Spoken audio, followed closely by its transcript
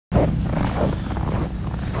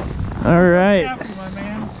All right.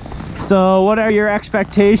 So what are your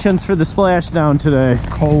expectations for the splashdown today?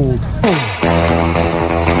 Cold.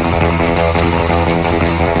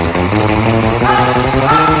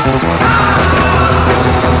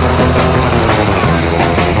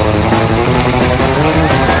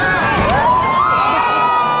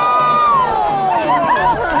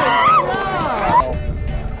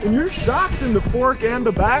 And you're shocked in the fork and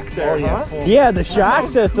the back there, huh? Yeah, the shock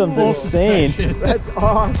system's insane. That's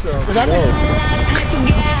awesome.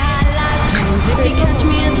 If you catch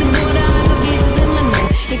me at the border, I got visas in my name.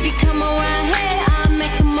 If you come around here, I'll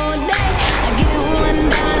make them all day. I get one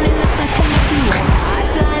down in a second if you want. I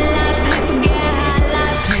fly like paper, get high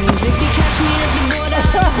like planes. If you catch me at the border, I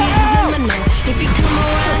got visas in my name. If you come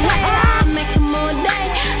around here, I'll make them all day.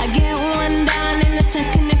 I get one down in a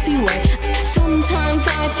second if you wait. Sometimes I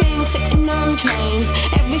think sitting on trains.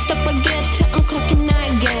 Every step I get to, I'm clocking that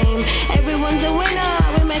game. Everyone's a winner,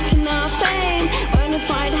 we're making our fame.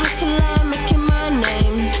 Bonafide hustler, making my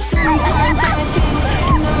name. Sometimes I think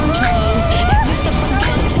sitting on trains. Every step I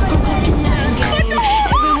get to, I'm clocking that game.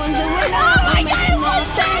 Everyone's a winner, we're making our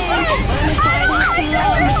fame. Bonafide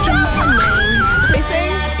hustler, making my name.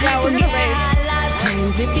 Racing? Yeah, we're gonna race.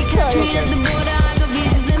 If you catch me at the border, I got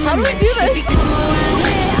visas in my name. How do we do this? If you come around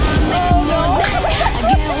here, I'll make them all day. I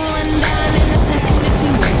get one down in a second if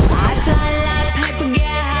you want. I fly like paper,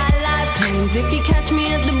 get high like planes. If you catch me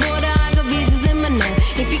at the border, I got visas in my name.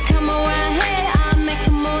 If you come around here, I'll make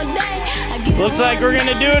them all day. I get Looks like we're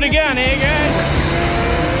gonna do it again, eh guys?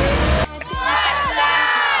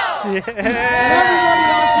 Yeah.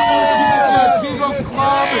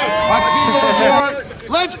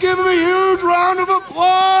 Let's give him a huge round of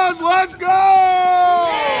applause. Let's go!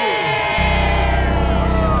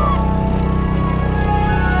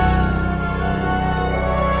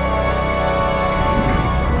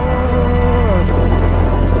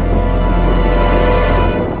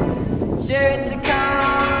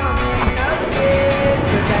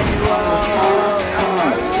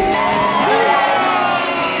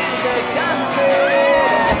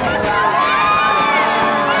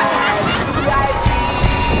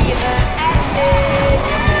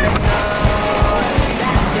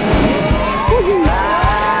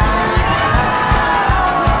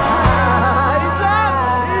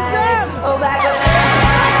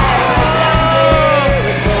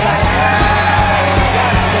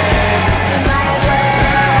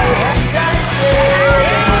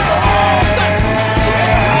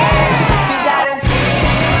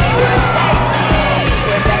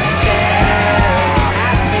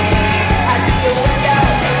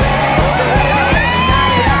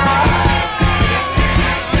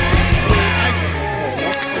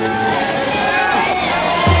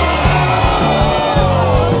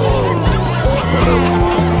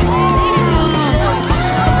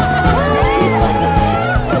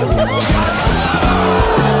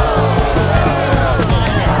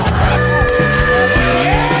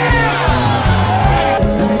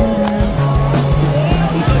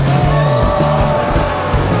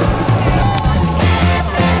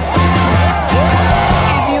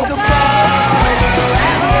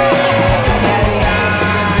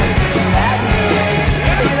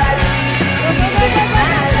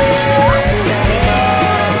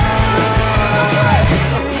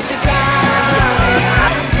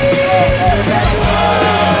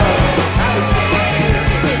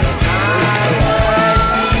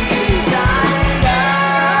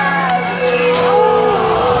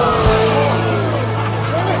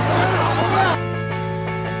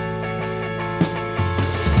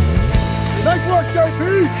 Nice work, JP!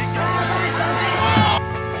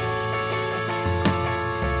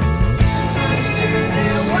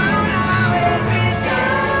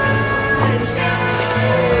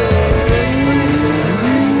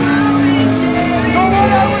 So what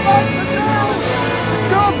I would like to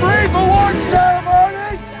do a brief award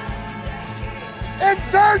ceremony. In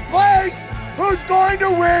third place, who's going to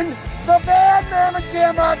win the Van Mammoth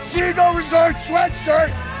Jam Otsego Resort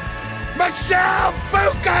sweatshirt? Michelle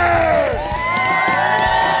Booker!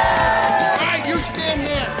 Alright, you stand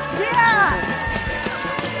there. Yeah!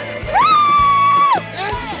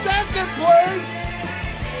 In second place,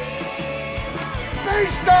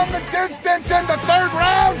 based on the distance in the third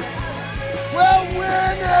round, will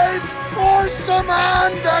win a foursome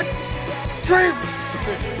on the tribute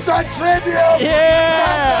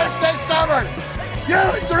this summer. You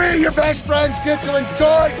three, your best friends, get to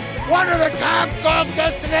enjoy one of the top golf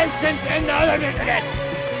destinations in the internet.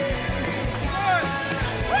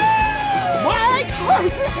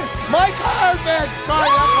 Mike Hardman! Sorry,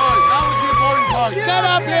 that was the important part. Get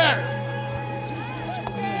up here!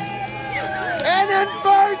 And in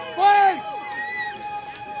first place,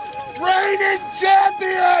 reigning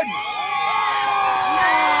champion,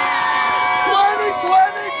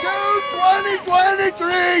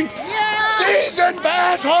 2022-2023 season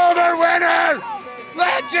pass holder winner.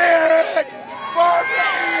 Let's hear it for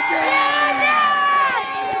Brandon.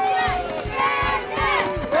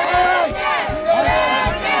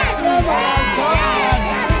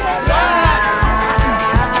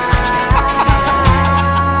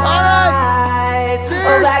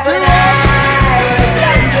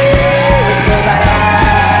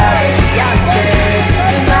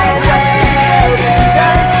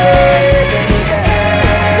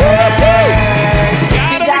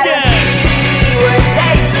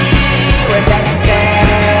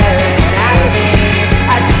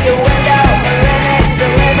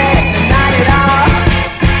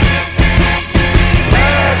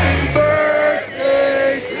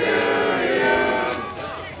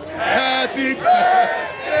 Happy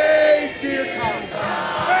birthday, dear Tom.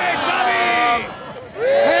 Hey, Tommy!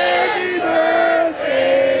 Happy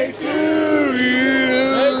birthday to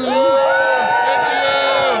you.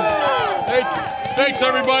 Thanks,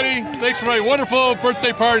 everybody. Thanks for my wonderful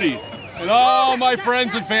birthday party and all my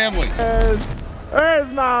friends and family. There's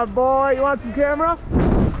my boy. You want some camera?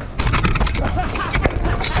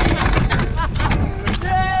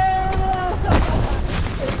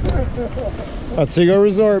 Otsego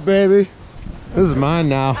Resort, baby. This is mine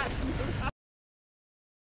now.